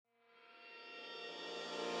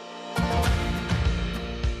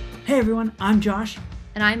Hey everyone, I'm Josh.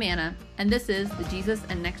 And I'm Anna, and this is the Jesus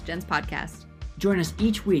and Next Gens podcast. Join us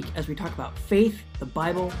each week as we talk about faith, the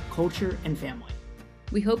Bible, culture, and family.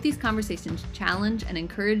 We hope these conversations challenge and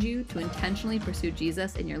encourage you to intentionally pursue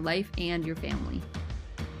Jesus in your life and your family.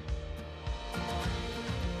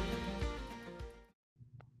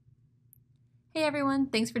 Hey everyone,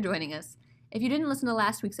 thanks for joining us. If you didn't listen to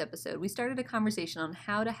last week's episode, we started a conversation on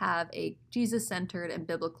how to have a Jesus-centered and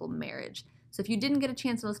biblical marriage. So if you didn't get a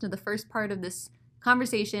chance to listen to the first part of this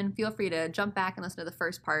conversation, feel free to jump back and listen to the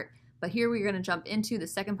first part. But here we're going to jump into the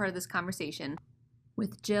second part of this conversation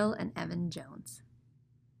with Jill and Evan Jones.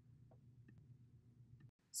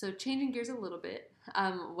 So changing gears a little bit,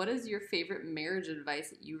 what is your favorite marriage advice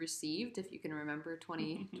that you received, if you can remember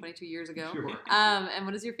 22 years ago? Sure. And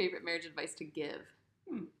what is your favorite marriage advice to give?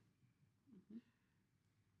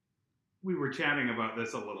 We were chatting about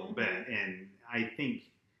this a little bit, and I think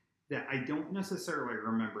that I don't necessarily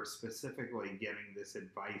remember specifically getting this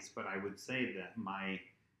advice, but I would say that my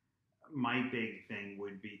big thing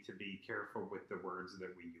would be to be careful with the words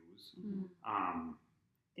that we use.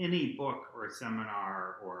 Any book or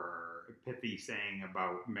seminar or pithy saying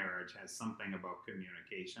about marriage has something about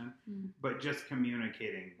communication, but just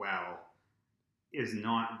communicating well is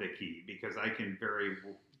not the key, because I can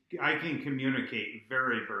communicate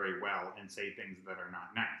very, very well and say things that are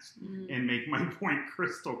not nice and make my point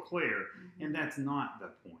crystal clear. And that's not the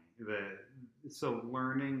point. So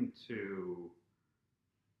learning to,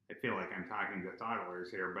 I feel like I'm talking to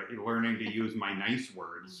toddlers here, but learning to use my nice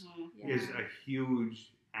words is a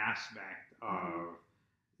huge aspect of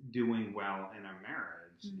doing well in a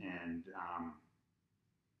marriage. And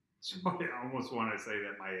so I almost want to say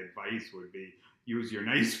that my advice would be, use your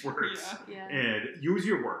nice words. And use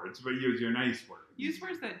your words, but use your nice words. Use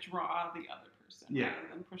words that draw the other person rather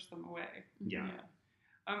than push them away.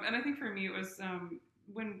 And I think for me it was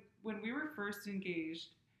when we were first engaged,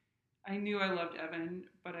 I knew I loved Evan,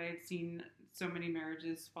 but I had seen so many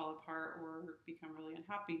marriages fall apart or become really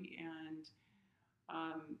unhappy,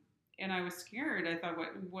 and I was scared. I thought,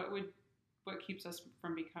 what keeps us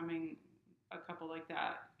from becoming a couple like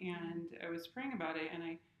that? And I was praying about it, and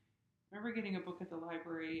I remember getting a book at the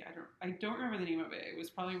library. I don't remember the name of it. It was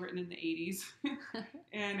probably written in the 80s,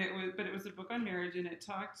 and it was a book on marriage, and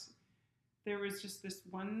there was just this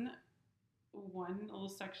one little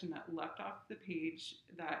section that leapt off the page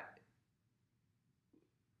that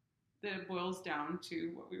boils down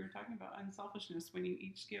to what we were talking about, unselfishness. When you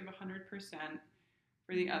each give 100%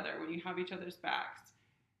 for the other, when you have each other's backs,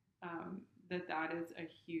 that is a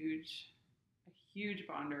huge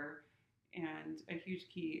bonder and a huge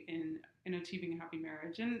key in achieving a happy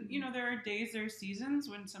marriage. And there are days, there are seasons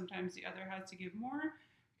when sometimes the other has to give more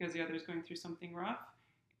because the other is going through something rough,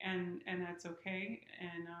 and that's okay.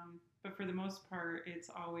 And but for the most part,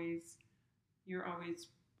 you're always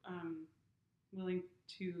willing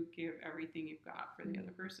to give everything you've got for the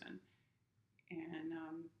other person. And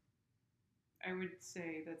I would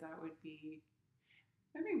say that would be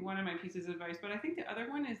maybe one of my pieces of advice. But I think the other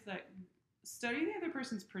one is that study the other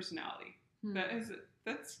person's personality.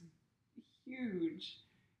 That's huge.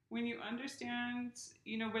 When you understand,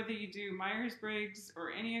 whether you do Myers-Briggs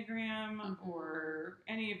or Enneagram or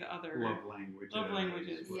any of the other love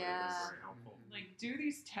languages. Yeah. Very helpful. Like, do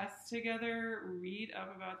these tests together, read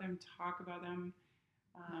up about them, talk about them,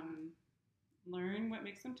 learn what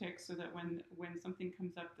makes them tick, so that when something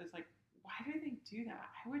comes up that's like, why do they do that?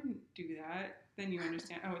 I wouldn't do that. Then you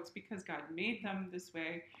understand, it's because God made them this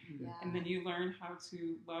way. And then you learn how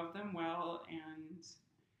to love them well, and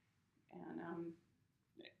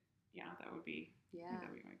that would be my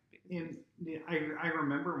biggest. And I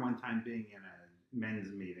remember one time being in a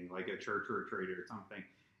men's meeting, like a church retreat or something,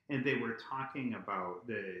 and they were talking about,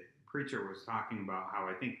 the preacher was talking about how,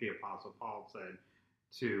 I think the Apostle Paul said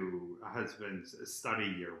to husbands,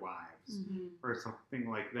 study your wives, or something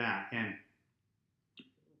like that, and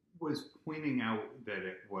was pointing out that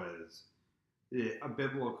it was a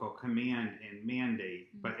biblical command and mandate,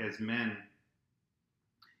 but as men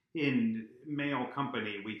in male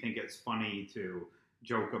company, we think it's funny to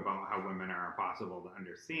joke about how women are impossible to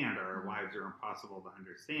understand, or our wives are impossible to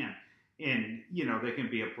understand. And, there can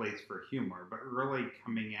be a place for humor, but really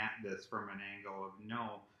coming at this from an angle of,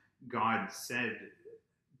 no, God said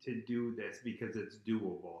to do this because it's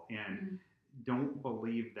doable. And don't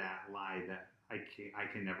believe that lie that I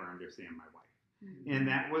can never understand my wife. And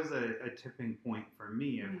that was a tipping point for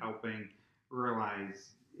me of helping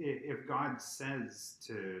realize, if God says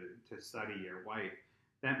to study your wife,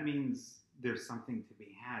 that means there's something to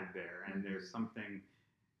be had there, and there's something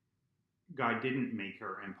God didn't make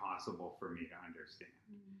her impossible for me to understand.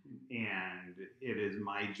 And it is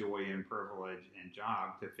my joy and privilege and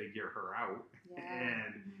job to figure her out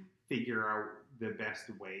and figure out the best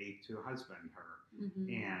way to husband her.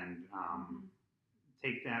 And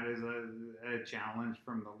take that as a challenge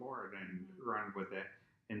from the Lord and run with it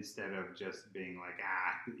instead of just being like,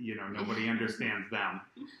 nobody understands them,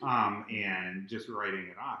 and just writing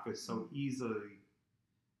it off. It's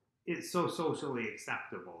so socially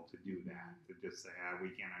acceptable to do that, to just say, we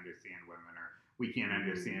can't understand women or we can't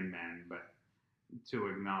understand men, but to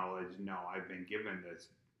acknowledge, no, I've been given this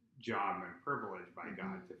job and privilege by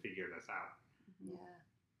God to figure this out. Yeah.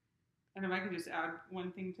 And if I could just add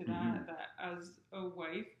one thing to that, that as a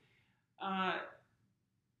wife,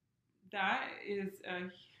 that is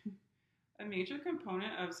a major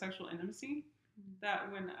component of sexual intimacy.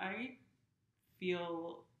 That when I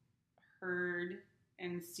feel heard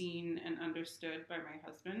and seen and understood by my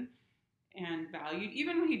husband and valued,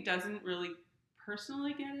 even when he doesn't really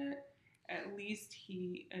personally get it, at least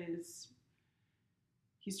he's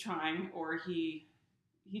trying, or he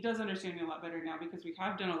does understand me a lot better now because we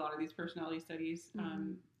have done a lot of these personality studies,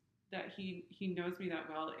 that he knows me that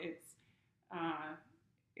well.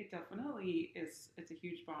 It definitely is, it's a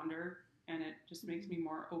huge bonder, and it just makes me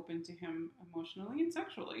more open to him emotionally and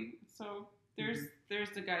sexually. So there's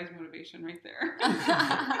the guy's motivation right there.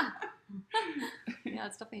 Yeah,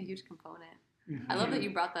 it's definitely a huge component. I love that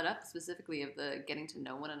you brought that up specifically, of the getting to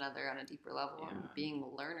know one another on a deeper level and being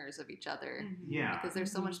learners of each other. Yeah. Because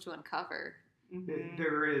there's so much to uncover.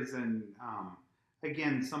 There is, and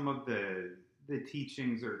again, some of the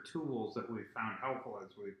teachings or tools that we've found helpful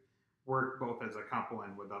as we've worked both as a couple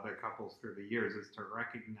and with other couples through the years is to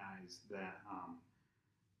recognize that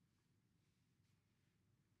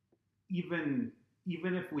even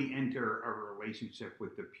if we enter a relationship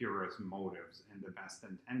with the purest motives and the best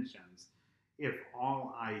intentions, if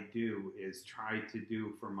all I do is try to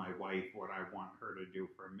do for my wife what I want her to do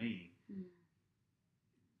for me,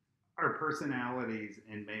 our personalities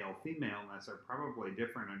and male-femaleness are probably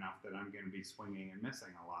different enough that I'm going to be swinging and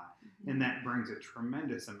missing a lot. And that brings a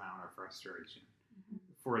tremendous amount of frustration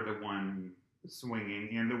for the one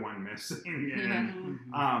swinging and the one missing. And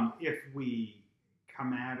if we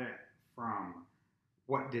come at it from,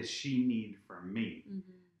 what does she need from me?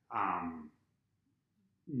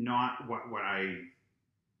 Not what I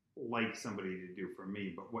like somebody to do for me,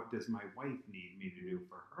 but what does my wife need me to do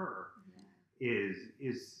for her?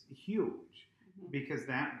 Is huge, because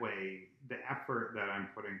that way the effort that I'm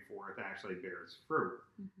putting forth actually bears fruit,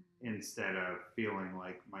 instead of feeling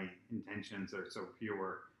like my intentions are so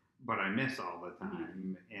pure but I miss all the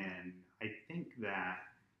time. And I think that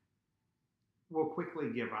we'll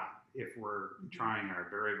quickly give up if we're trying our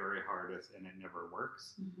very, very hardest and it never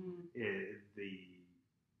works.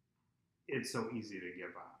 It's so easy to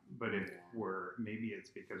give up. But if maybe it's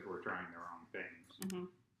because we're trying the wrong things.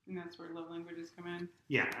 And that's where love languages come in.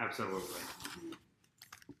 Yeah, absolutely.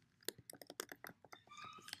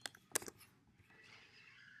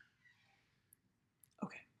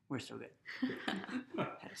 Okay, we're still good. Had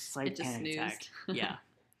a slight It just panic attack. snoozed. Yeah.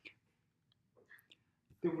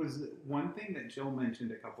 There was one thing that Jill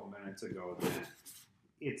mentioned a couple minutes ago that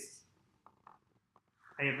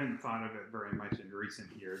I haven't thought of it very much in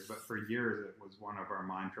recent years, but for years it was one of our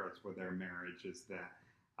mantras with our marriage, is that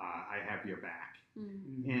I have your back.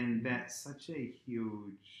 And that's such a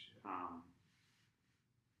huge,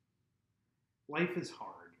 life is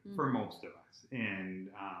hard for most of us. And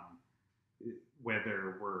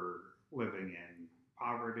whether we're living in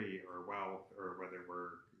poverty or wealth, or whether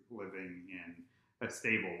we're living in a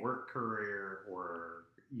stable work career, or,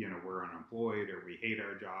 we're unemployed, or we hate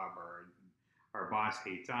our job, or our boss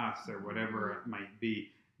hates us, or whatever it might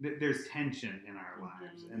be, there's tension in our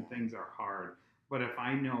lives and things are hard. But if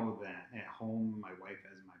I know that at home my wife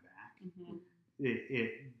has my back,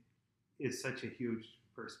 it is such a huge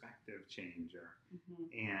perspective changer.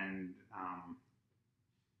 And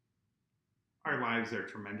our lives are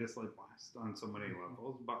tremendously blessed on so many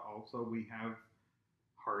levels, but also we have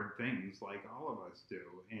hard things like all of us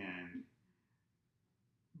do.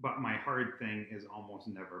 But my hard thing is almost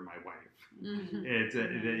never my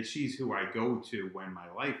wife. She's who I go to when my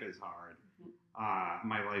life is hard.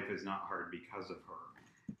 My life is not hard because of her.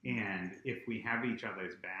 And if we have each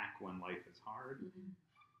other's back when life is hard,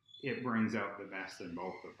 it brings out the best in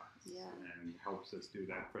both of us and helps us do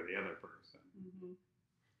that for the other person.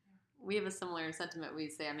 We have a similar sentiment. We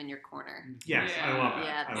say, I'm in your corner. Yes, I love it.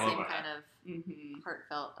 Yeah, the I love same it. kind of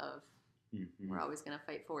heartfelt of we're always going to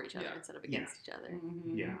fight for each other instead of against each other.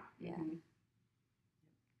 Yeah.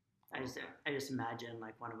 I just imagine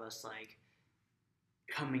like one of us like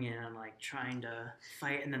coming in and like trying to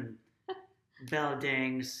fight, and then bell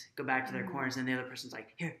dings, go back to their corners, and the other person's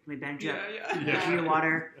like, "Here, let me bend you up, Yeah. give you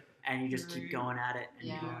water," and you just Right. keep going at it and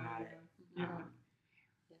Yeah. going at it. Yeah.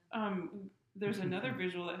 There's another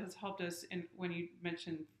visual that has helped us in when you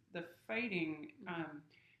mentioned the fighting.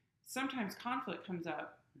 Sometimes conflict comes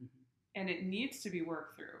up and it needs to be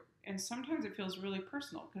worked through, and sometimes it feels really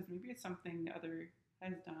personal because maybe it's something the other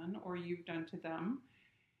has done or you've done to them,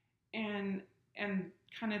 and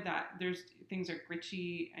kind of that there's things are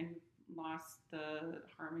gritchy and lost the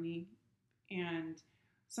harmony. And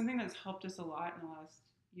something that's helped us a lot in the last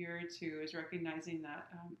year or two is recognizing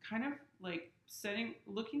that kind of like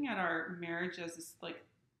looking at our marriage as this like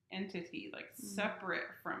entity, like separate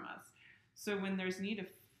from us. So when there's need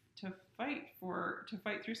to fight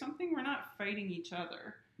through something, we're not fighting each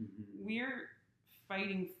other. We're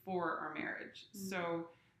fighting for our marriage. So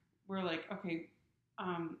we're like, okay,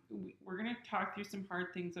 we're going to talk through some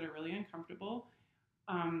hard things that are really uncomfortable.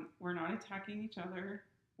 We're not attacking each other.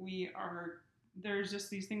 There's just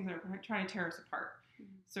these things that are trying to tear us apart.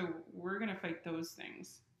 So we're going to fight those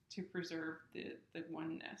things to preserve the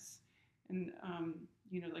oneness. And,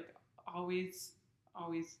 like always,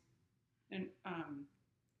 and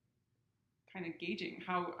kind of gauging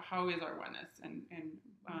how is our oneness and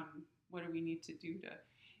what do we need to do to,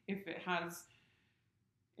 if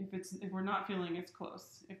we're not feeling as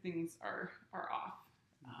close, if things are off.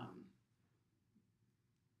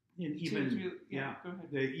 And even go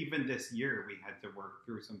ahead. even this year, we had to work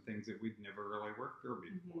through some things that we'd never really worked through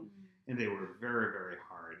before, and they were very, very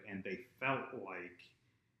hard, and they felt like,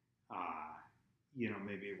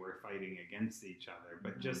 maybe we're fighting against each other,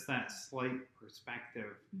 but just that slight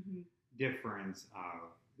perspective difference of,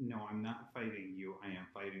 no, I'm not fighting you, I am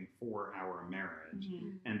fighting for our marriage,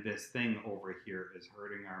 and this thing over here is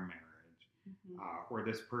hurting our marriage, or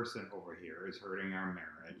this person over here is hurting our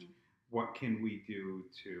marriage. What can we do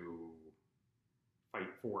to fight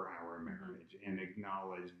for our marriage and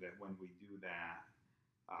acknowledge that when we do that,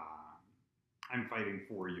 I'm fighting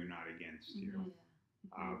for you, not against you.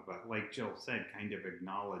 But like Jill said, kind of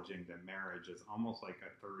acknowledging that marriage is almost like a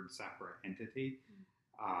third separate entity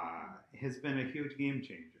has been a huge game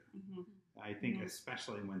changer. I think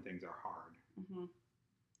especially when things are hard.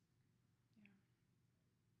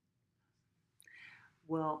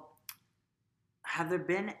 Well, have there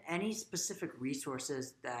been any specific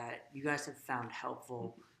resources that you guys have found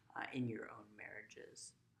helpful in your own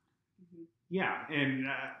marriages? Yeah, and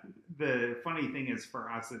the funny thing is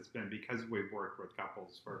for us, it's been because we've worked with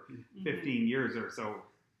couples for 15 years or so,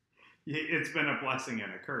 it's been a blessing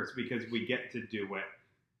and a curse because we get to do it,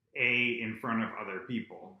 A, in front of other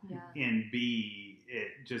people, and B,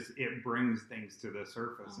 it brings things to the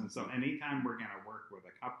surface. And so anytime we're going to work with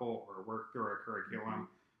a couple or work through a curriculum,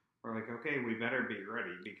 we're like, okay, we better be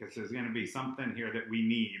ready because there's going to be something here that we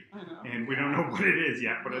need, and we don't know what it is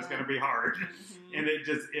yet, but it's going to be hard. And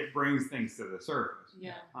it brings things to the surface.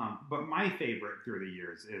 But my favorite through the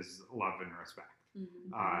years is Love and Respect.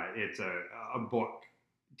 It's a book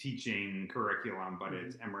teaching curriculum, but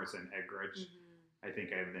it's Emerson Eggerichs. I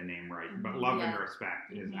think I have the name right, but Love and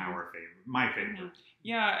Respect is our favorite, my favorite.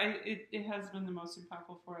 Yeah, it has been the most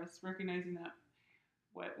impactful for us, recognizing that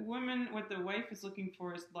what the wife is looking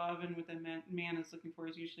for is love, and what the man is looking for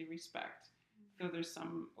is usually respect. Though there's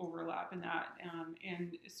some overlap in that,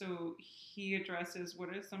 and so he addresses what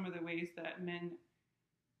are some of the ways that men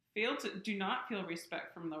do not feel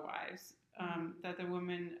respect from the wives, that the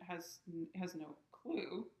woman has no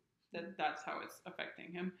clue that that's how it's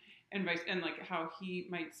affecting him, and like how he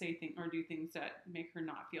might say things or do things that make her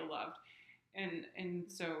not feel loved, and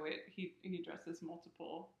so he addresses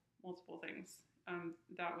multiple things.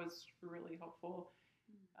 That was really helpful.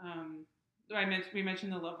 We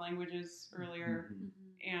mentioned the love languages earlier,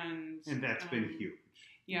 and that's been huge.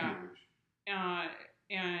 Yeah, huge.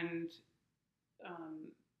 And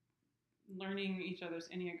learning each other's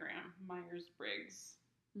Enneagram, Myers-Briggs.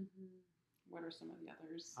 What are some of the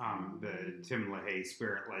others? The Tim LaHaye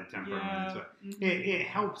spirit-led temperament. So it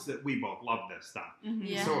helps that we both love this stuff.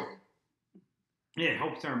 So it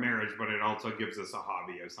helps our marriage, but it also gives us a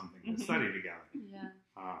hobby of something to study together.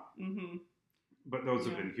 But those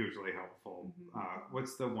have been hugely helpful.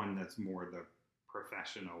 What's the one that's more the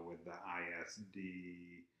professional with the ISD?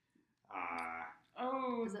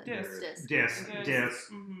 DISC.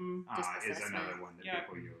 Is another one that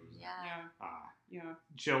people use.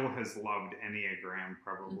 Jill has loved Enneagram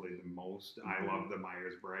probably the most. I love the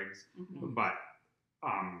Myers-Briggs. But,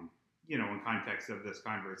 in context of this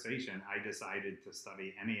conversation, I decided to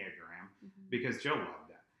study Enneagram because Jill loved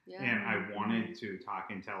it. And I wanted to talk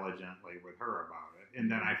intelligently with her about it. And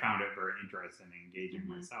then I found it very interesting and engaging Mhm.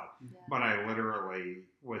 myself. Yeah. But I literally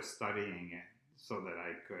was studying it so that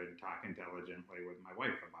I could talk intelligently with my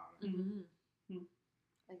wife about it. Mhm. Mhm.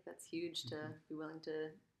 I think that's huge to be willing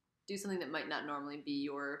to do something that might not normally be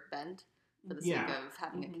your bent for the sake Yeah. of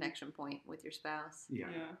having a Mhm. connection point with your spouse. Yeah.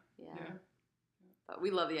 Yeah. Yeah. Yeah. But we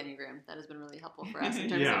love the Enneagram. That has been really helpful for us in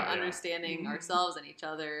terms Yeah, of yeah. understanding Mhm. ourselves and each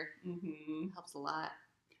other. Mm-hmm. Helps a lot.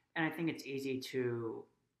 And I think it's easy to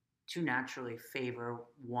naturally favor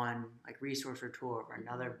one like resource or tool over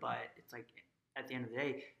another, but it's like at the end of the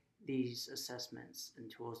day, these assessments and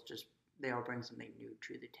tools they all bring something new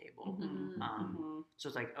to the table. Mhm. So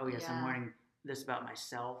it's like, oh yes, I'm Yeah. learning this about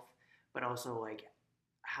myself, but also like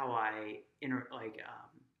how I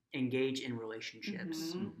engage in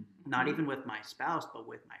relationships, Mhm. not even with my spouse, but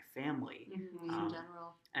with my family, In Um,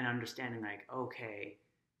 general. and understanding like, okay,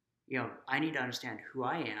 I need to understand who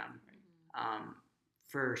I am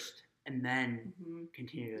first, and then Mhm.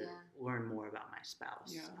 continue to Yeah. learn more about my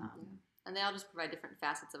spouse. Yeah. And they all just provide different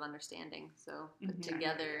facets of understanding. So put Mhm.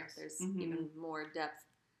 together, Yes. there's Mhm. even more depth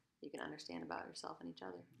you can understand about yourself and each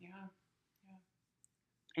other. Yeah.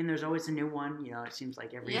 And there's always a new one. It seems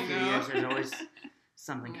like every Yeah. few years there's always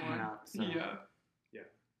something coming More. up. So. Yeah. Yeah.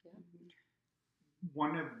 Mhm.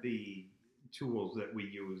 One of the tools that we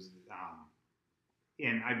used,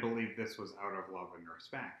 and I believe this was out of love and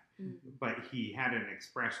respect, but he had an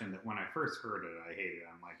expression that when I first heard it, I hated it.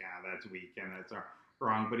 I'm like, that's weak and that's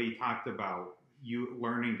wrong. But he talked about you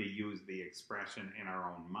learning to use the expression in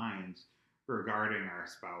our own minds regarding our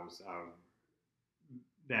spouse of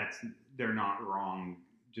they're not wrong,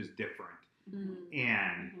 just different. Mhm.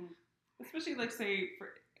 And Mhm. Especially like say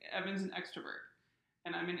for Evan's an extrovert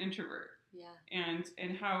and I'm an introvert. Yeah. And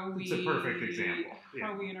how we It's a perfect example,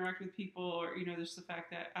 how yeah. we interact with people, or there's the fact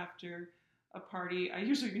that after a party I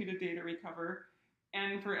usually need a day to recover,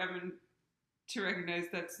 and for Evan to recognize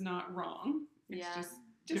that's not wrong, it's Yeah. just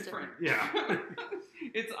Just different. Yeah.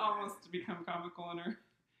 It's almost become comical in our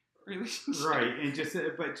relationship. right, and just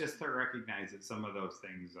to recognize that some of those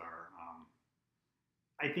things are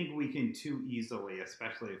I think we can too easily,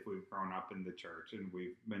 especially if we've grown up in the church and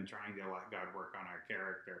we've been trying to let God work on our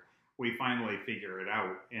character, we finally figure it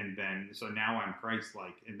out, and then so now I'm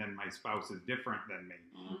Christ-like, and then my spouse is different than me,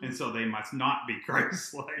 Mhm. and so they must not be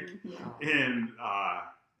Christ-like, Mhm. and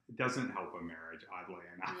it doesn't help a marriage, oddly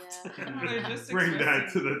enough. Yeah. No, they're just Bring that to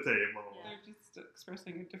expressing- the table. Yeah. They're just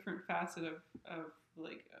expressing a different facet of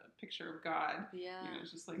like a picture of God. Yeah.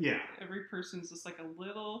 It's just like Yeah. every person's just like a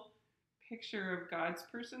little picture of God's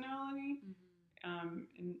personality, Mhm.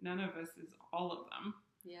 and none of us is all of them.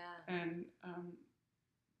 Yeah. And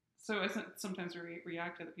so sometimes we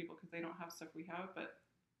react to other people because they don't have stuff we have, but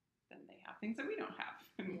then they have things that we don't have.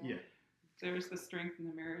 And Yeah. Yeah. there's the strength in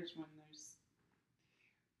the marriage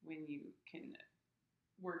when you can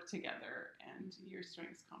work together and your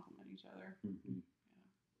strengths complement each other. Mhm.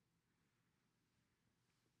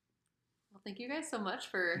 Well, thank you guys so much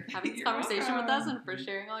for having this You're conversation with us welcome. and for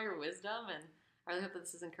sharing all your wisdom. And I really hope that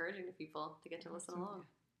this is encouraging to people to get to listen along.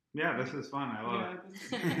 Yeah, this is fun. I love it. This is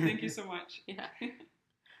great. Thank you so much. Yeah.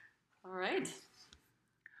 All right.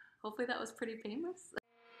 Hopefully that was pretty painless.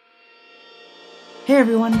 Hey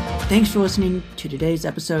everyone, thanks for listening to today's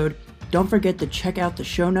episode. Don't forget to check out the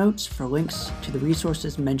show notes for links to the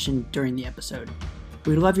resources mentioned during the episode.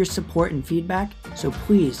 We love your support and feedback, so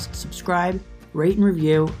please subscribe, rate and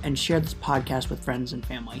review, and share this podcast with friends and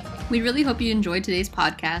family. We really hope you enjoyed today's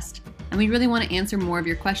podcast, and we really want to answer more of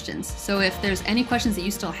your questions. So if there's any questions that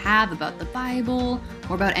you still have about the Bible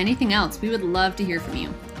or about anything else, we would love to hear from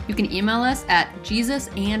you. You can email us at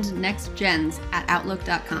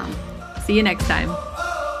jesusandnextgens@outlook.com. See you next time.